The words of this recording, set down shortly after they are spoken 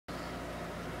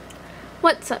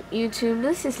What's up, YouTube?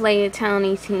 This is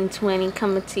LayerTown1820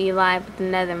 coming to you live with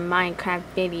another Minecraft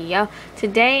video.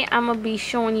 Today I'm gonna be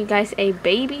showing you guys a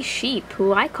baby sheep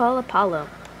who I call Apollo.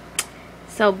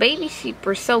 So baby sheep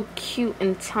are so cute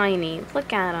and tiny.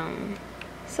 Look at them,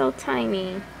 so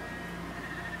tiny.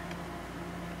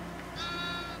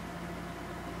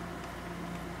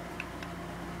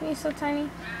 He's so tiny.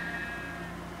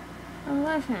 I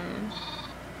love him.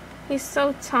 He's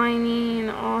so tiny and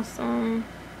awesome.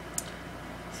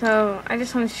 So I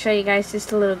just wanted to show you guys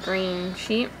just a little green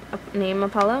sheep named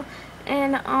Apollo.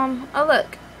 And oh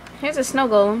look, here's a snow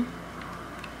golem,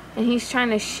 and he's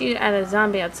trying to shoot at a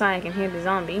zombie outside. I can hear the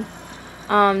zombie.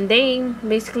 They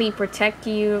basically protect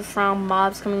you from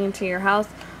mobs coming into your house.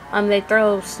 They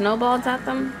throw snowballs at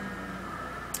them,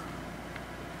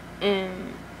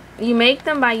 and you make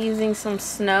them by using some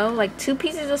snow, like 2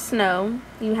 pieces of snow.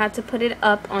 You have to put it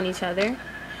up on each other.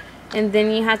 And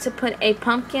then you have to put a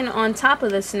pumpkin on top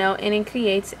of the snow, and it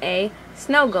creates a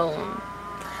snow golem.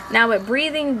 Now with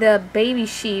breeding the baby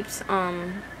sheeps,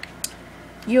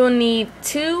 you'll need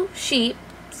 2 sheep.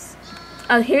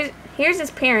 Here's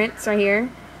his parents right here.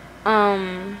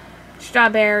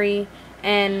 Strawberry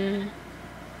and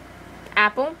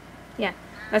Apple. Yeah,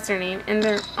 that's their name. And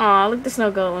they're, aw, look at the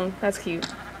snow golem. That's cute.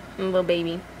 And a little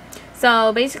baby.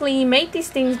 So basically you make these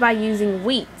things by using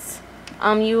wheats.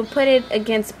 You will put it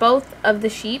against both of the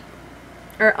sheep,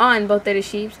 or on both of the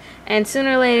sheep, and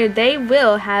sooner or later they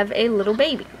will have a little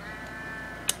baby.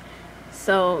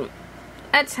 So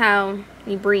that's how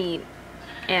you breed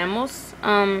animals.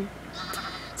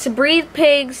 To breed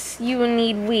pigs, you will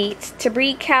need wheat. To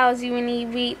breed cows, you will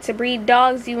need wheat. To breed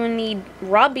dogs, you will need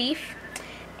raw beef.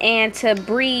 And to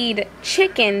breed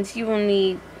chickens, you will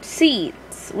need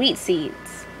seeds, wheat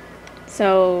seeds.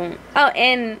 So, oh,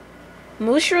 and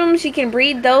mushrooms, you can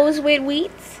breed those with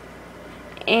wheats.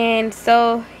 And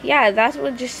so yeah, that's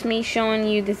what just me showing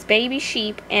you this baby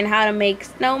sheep and how to make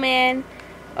snowman,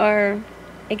 or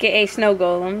aka snow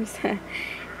golems,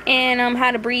 and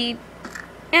how to breed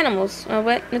animals, or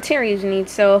what materials you need.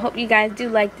 So hope you guys do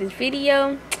like this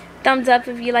video. Thumbs up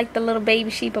if you like the little baby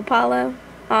sheep Apollo.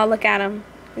 Oh, look at him,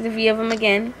 there's a few of them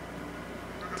again.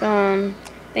 So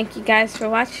thank you guys for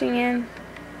watching, and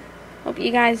hope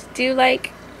you guys do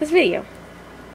like this video.